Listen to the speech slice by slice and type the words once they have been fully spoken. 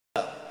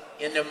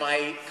into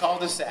my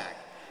cul-de-sac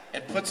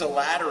and puts a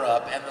ladder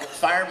up, and the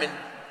fireman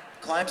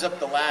climbs up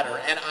the ladder,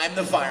 and I'm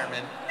the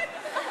fireman.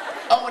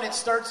 Oh, and it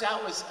starts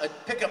out with a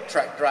pickup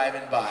truck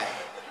driving by,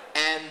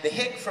 and the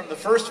hick from the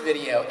first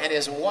video and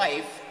his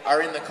wife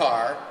are in the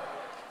car,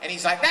 and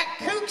he's like, "That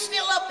kook's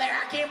still up there,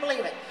 I can't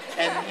believe it."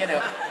 And, you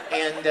know,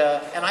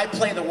 and I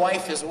play the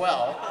wife as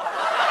well.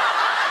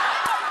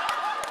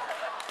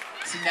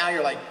 See, now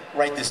you're like,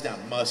 write this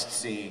down, must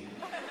see.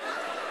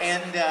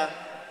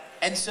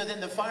 And so then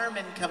the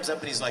fireman comes up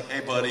and he's like, "Hey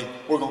buddy,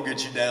 we're gonna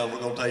get you down, we're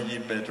gonna take you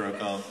to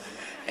MetroCom."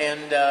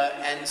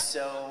 And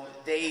so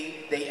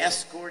they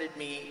escorted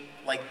me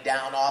like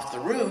down off the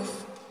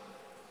roof,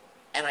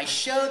 and I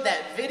showed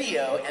that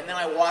video, and then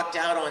I walked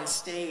out on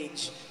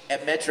stage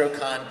at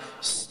MetroCon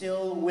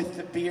still with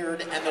the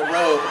beard and the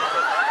robe,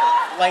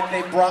 like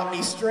they brought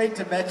me straight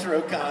to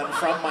MetroCon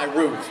from my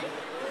roof.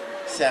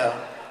 So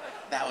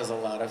that was a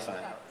lot of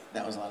fun.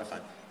 That was a lot of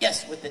fun.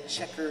 Yes, with the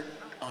checkered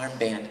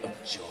armband of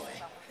joy.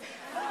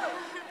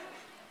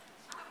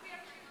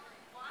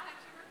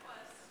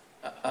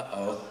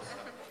 Uh-oh.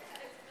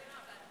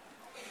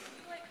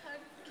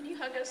 Can you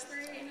hug us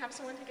three and have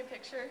someone take a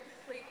picture,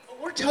 please?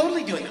 We're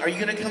totally doing it. Are you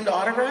going to come to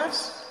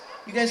autographs?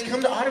 You guys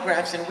come to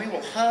autographs and we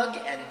will hug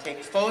and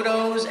take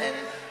photos and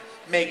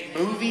make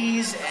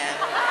movies and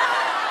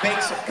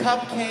bake some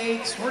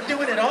cupcakes. We're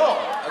doing it all,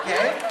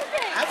 okay?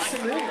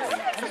 Absolutely.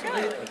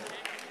 Absolutely.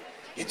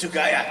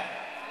 Itsugaya.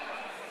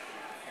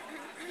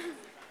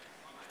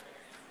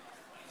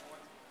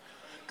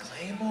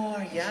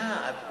 Claymore,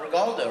 yeah.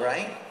 Regaldo,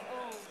 right?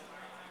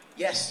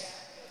 Yes.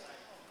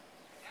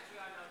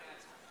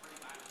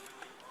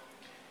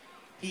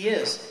 He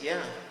is,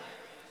 yeah.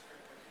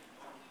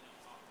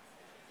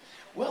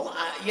 Well,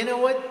 you know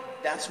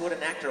what? That's what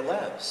an actor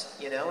loves,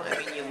 you know? I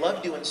mean, you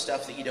love doing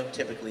stuff that you don't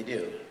typically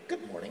do.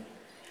 Good morning.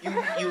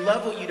 You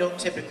love what you don't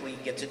typically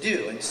get to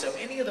do. And so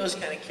any of those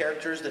kind of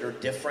characters that are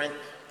different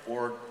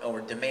or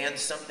demand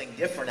something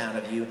different out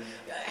of you,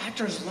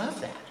 actors love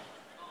that.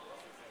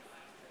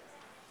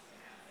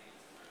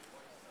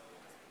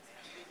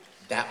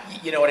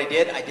 You know what I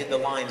did? I did the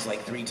lines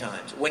like 3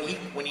 times. When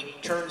he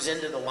turns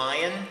into the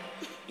lion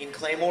in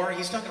Claymore,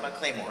 he's talking about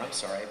Claymore, I'm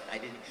sorry,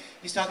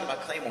 he's talking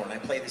about Claymore, and I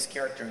play this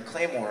character in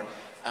Claymore,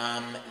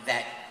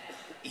 that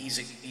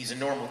he's a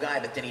normal guy,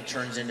 but then he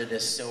turns into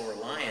this silver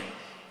lion,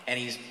 and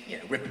he's, you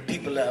know, ripping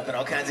people up and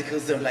all kinds of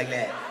cool stuff like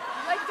that.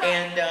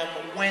 And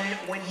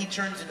when he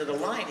turns into the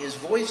line, his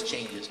voice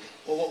changes.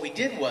 Well, what we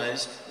did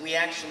was, we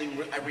actually,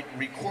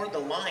 record the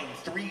line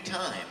 3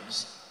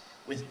 times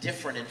with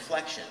different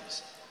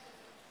inflections.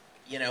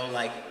 You know,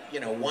 like, you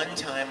know, one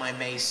time I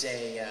may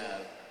say,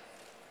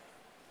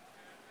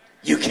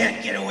 "You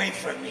can't get away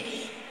from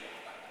me."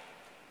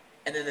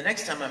 And then the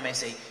next time I may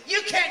say,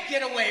 "You can't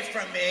get away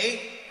from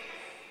me."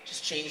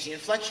 Just change the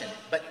inflection.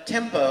 But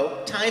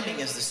tempo, timing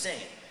is the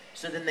same.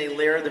 So then they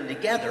layer them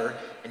together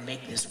and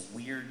make this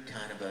weird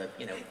kind of a,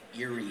 you know,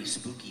 eerie,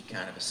 spooky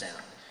kind of a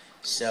sound.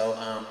 So,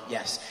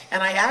 yes.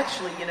 And I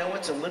actually, you know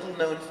what's a little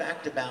known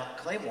fact about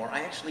Claymore?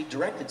 I actually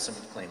directed some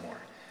of Claymore.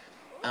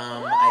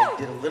 I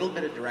did a little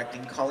bit of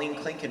directing. Colleen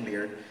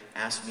Klinkenbeard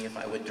asked me if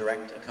I would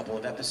direct a couple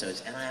of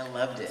episodes, and I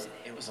loved it.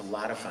 It was a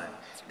lot of fun.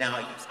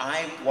 Now,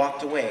 I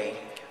walked away.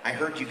 I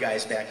heard you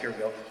guys back here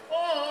go,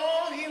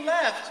 "Oh, he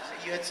left."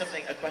 You had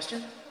something, a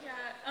question?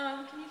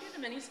 Yeah, can you do the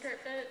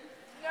miniskirt bit?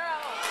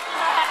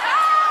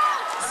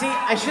 See,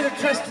 I should have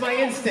trusted my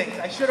instincts.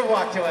 I should have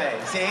walked away,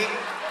 see?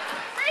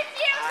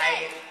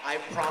 I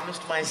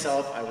promised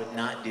myself I would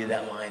not do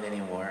that line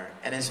anymore.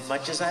 And as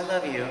much as I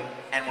love you,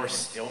 and we're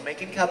still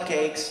making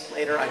cupcakes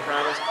later, I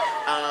promise,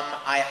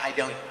 I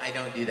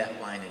don't do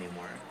that line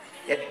anymore.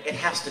 It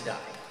has to die.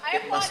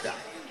 It must die.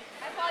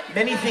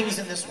 Many things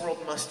in this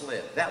world must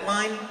live. That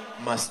line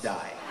must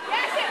die.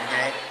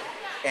 Okay?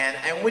 And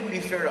it wouldn't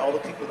be fair to all the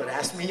people that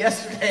asked me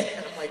yesterday.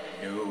 And I'm like,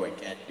 no, I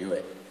can't do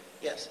it.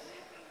 Yes.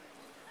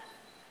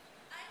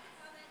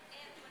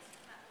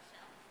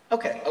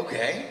 Okay,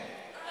 okay.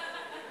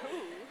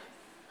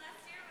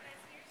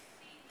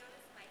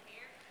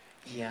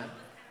 Yeah.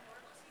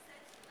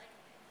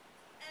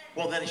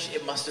 Well, then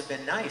it must have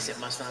been nice. It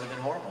must not have been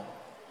horrible.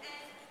 And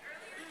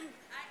earlier,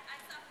 I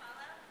saw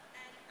Fallout,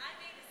 and I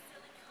made a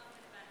silly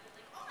comment about it.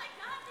 Like, oh my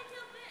God, they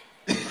killed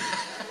Nick.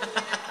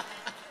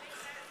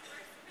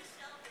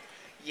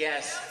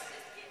 Yes.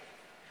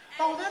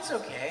 Oh, that's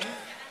okay. And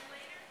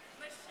later,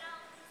 Michelle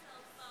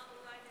herself saw the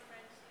line and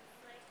read, she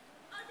was like,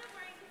 "Oh, don't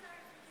worry, he's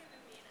already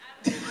forgiven me." And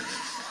I was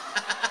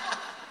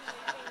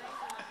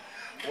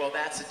Well,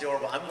 that's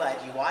adorable. I'm glad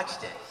you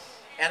watched it.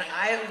 And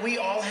we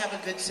all have a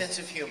good sense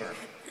of humor.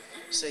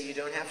 So you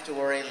don't have to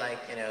worry, like,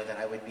 you know, that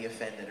I would be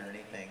offended or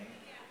anything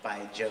by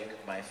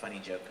funny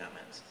joke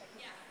comments.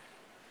 Yeah.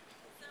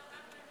 So I'm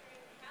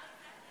wondering, how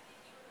exactly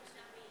did you and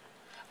Michelle meet?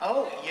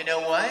 Oh, you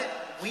know what?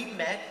 We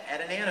met at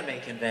an anime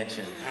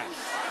convention.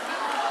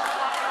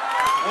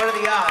 What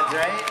are the odds,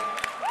 right?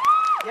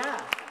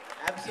 Yeah,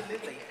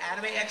 absolutely.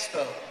 Anime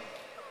Expo.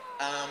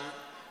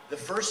 The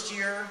first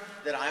year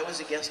that I was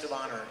a guest of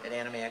honor at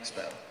Anime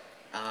Expo,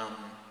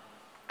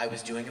 I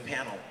was doing a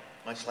panel,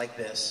 much like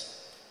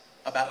this,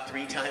 about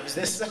 3 times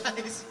this size.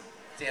 It's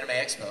the Anime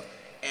Expo.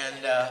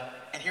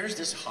 And here's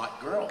this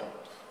hot girl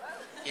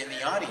in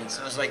the audience.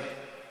 And I was like,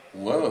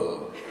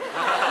 whoa.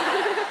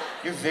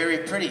 You're very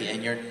pretty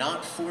and you're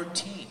not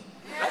 14.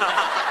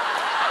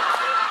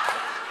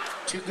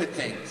 2 good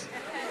things.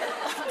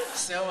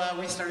 So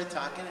we started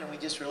talking and we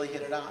just really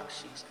hit it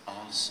off. She's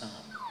awesome.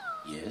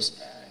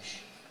 Yes,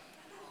 Ash.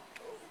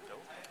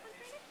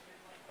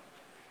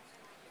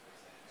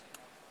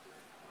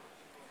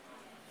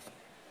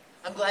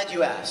 I'm glad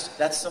you asked.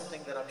 That's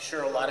something that I'm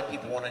sure a lot of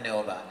people want to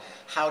know about.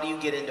 How do you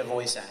get into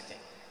voice acting?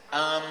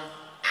 Ow!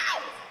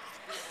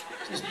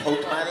 Just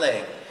poked my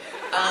leg.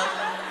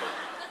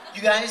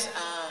 You guys,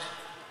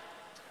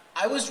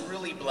 I was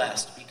really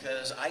blessed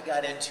because I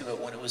got into it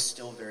when it was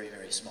still very,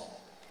 very small.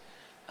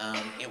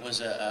 It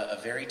was a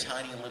very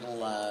tiny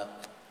little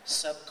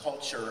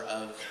subculture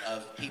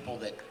of people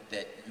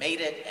that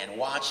made it and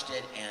watched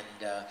it, and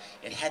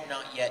it had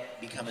not yet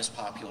become as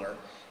popular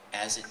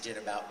as it did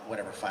about,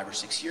 5 or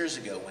 6 years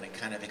ago when it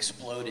kind of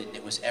exploded and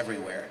it was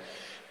everywhere.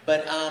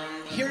 But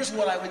here's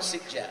what I would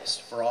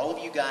suggest for all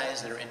of you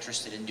guys that are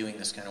interested in doing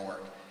this kind of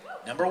work.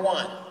 Number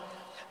 1,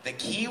 the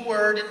key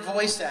word in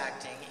voice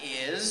acting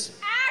is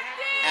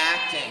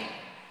acting.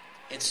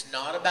 It's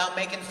not about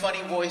making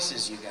funny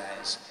voices, you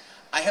guys.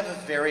 I have a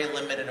very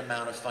limited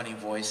amount of funny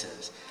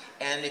voices.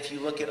 And if you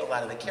look at a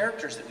lot of the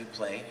characters that we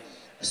play,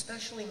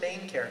 especially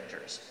main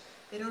characters,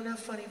 they don't have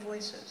funny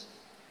voices.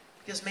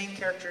 Because main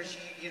characters,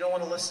 you don't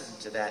want to listen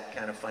to that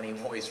kind of funny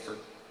voice for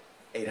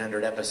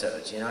 800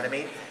 episodes, you know what I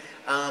mean?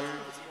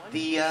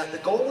 The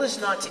goal is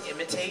not to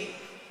imitate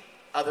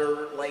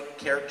other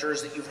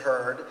characters that you've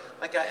heard.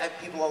 Like I have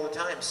people all the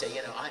time say,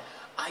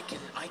 I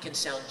can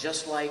sound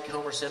just like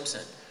Homer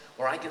Simpson,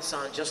 or I can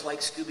sound just like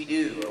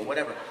Scooby-Doo, or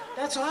whatever.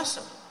 That's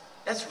awesome.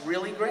 That's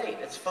really great.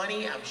 It's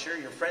funny. I'm sure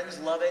your friends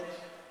love it.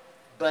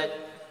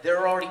 But there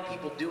are already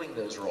people doing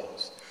those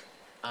roles.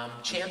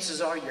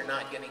 Chances are you're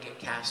not going to get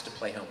cast to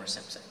play Homer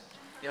Simpson.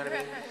 You know what I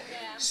mean?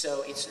 Yeah.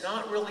 So it's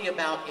not really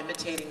about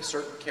imitating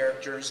certain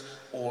characters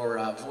or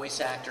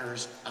voice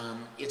actors.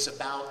 It's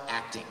about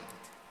acting.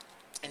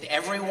 And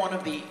every one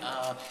of the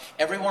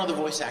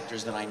voice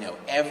actors that I know,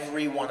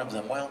 every one of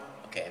them, well,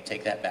 okay, I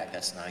take that back.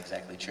 That's not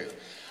exactly true.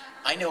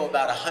 I know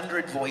about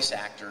 100 voice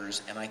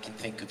actors, and I can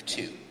think of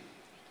 2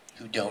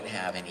 who don't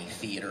have any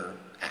theater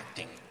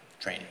acting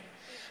training.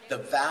 The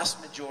vast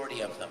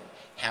majority of them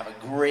have a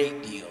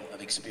great deal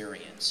of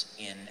experience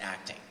in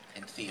acting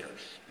and theater.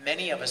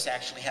 Many of us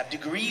actually have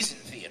degrees in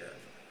theater.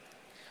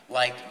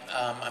 I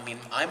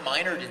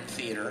minored in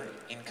theater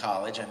in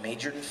college. I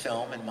majored in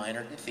film and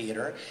minored in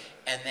theater.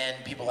 And then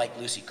people like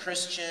Lucy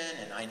Christian,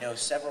 and I know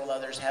several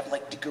others have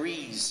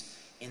degrees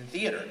in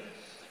theater.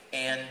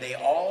 And they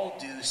all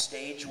do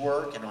stage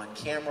work and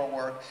on-camera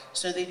work,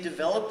 so they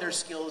develop their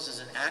skills as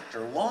an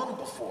actor long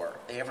before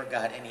they ever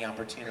got any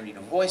opportunity to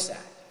voice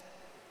act.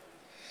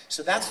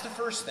 So that's the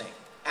first thing,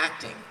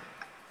 acting.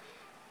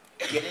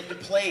 Get into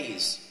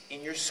plays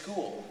in your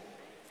school.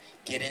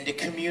 Get into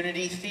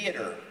community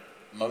theater.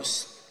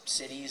 Most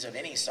cities of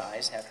any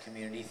size have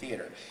community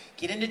theater.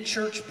 Get into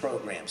church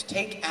programs.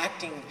 Take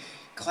acting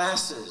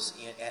classes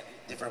at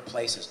different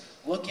places.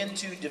 Look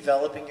into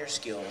developing your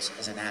skills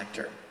as an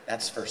actor.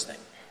 That's the first thing.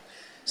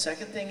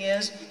 Second thing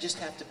is, you just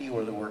have to be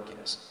where the work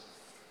is.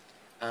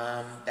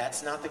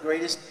 That's not the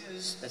greatest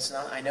news.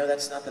 I know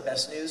that's not the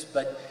best news,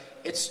 but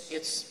it's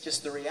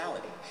just the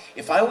reality.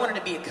 If I wanted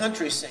to be a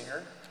country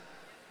singer,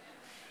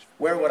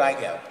 where would I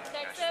go?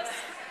 Texas.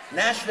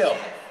 Nashville,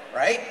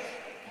 right?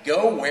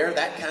 Go where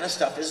that kind of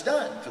stuff is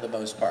done for the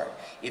most part.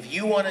 If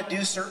you want to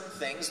do certain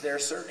things, there are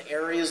certain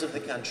areas of the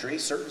country,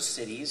 certain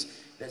cities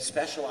that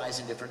specialize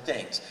in different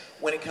things.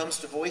 When it comes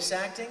to voice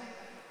acting,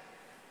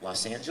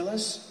 Los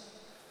Angeles,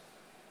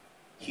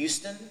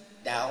 Houston,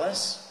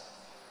 Dallas,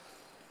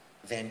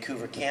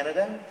 Vancouver,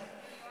 Canada,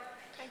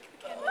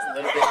 a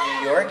little bit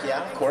New York,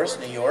 yeah, of course,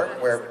 New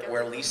York,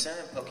 where Lisa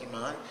and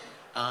Pokemon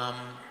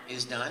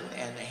is done,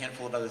 and a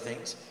handful of other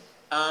things.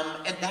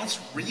 And that's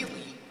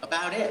really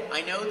about it.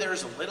 I know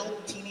there's a little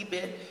teeny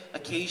bit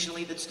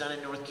occasionally that's done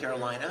in North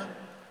Carolina,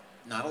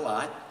 not a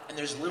lot. And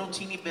there's a little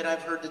teeny bit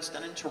I've heard that's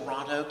done in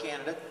Toronto,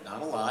 Canada,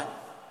 not a lot.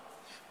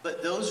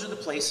 But those are the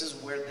places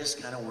where this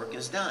kind of work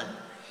is done.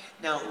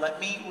 Now, let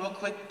me real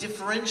quick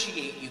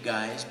differentiate you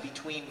guys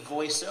between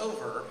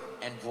voiceover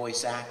and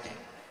voice acting.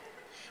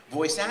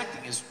 Voice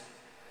acting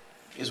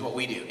is what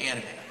we do,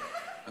 anime,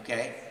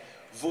 okay?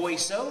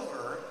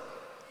 Voiceover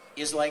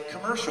is like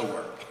commercial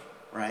work,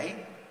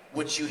 right?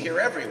 Which you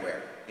hear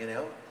everywhere, you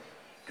know?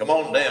 Come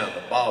on down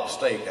to Bob's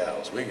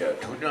Steakhouse. We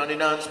got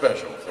 $2.99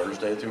 special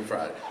Thursday through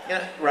Friday. You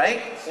know,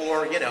 right?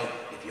 Or, you know,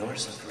 if you're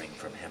suffering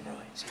from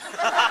hemorrhoids.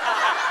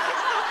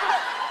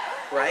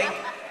 Right?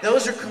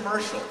 Those are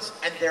commercials,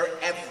 and they're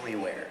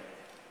everywhere.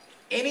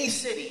 Any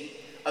city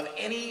of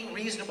any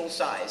reasonable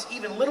size,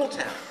 even little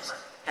towns,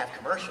 have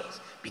commercials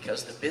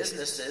because the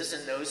businesses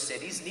in those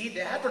cities need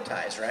to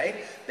advertise, right?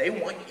 They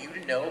want you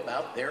to know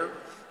about their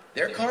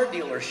car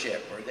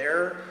dealership or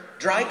their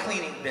dry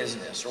cleaning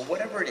business or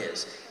whatever it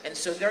is. And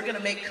so they're going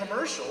to make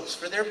commercials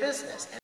for their business.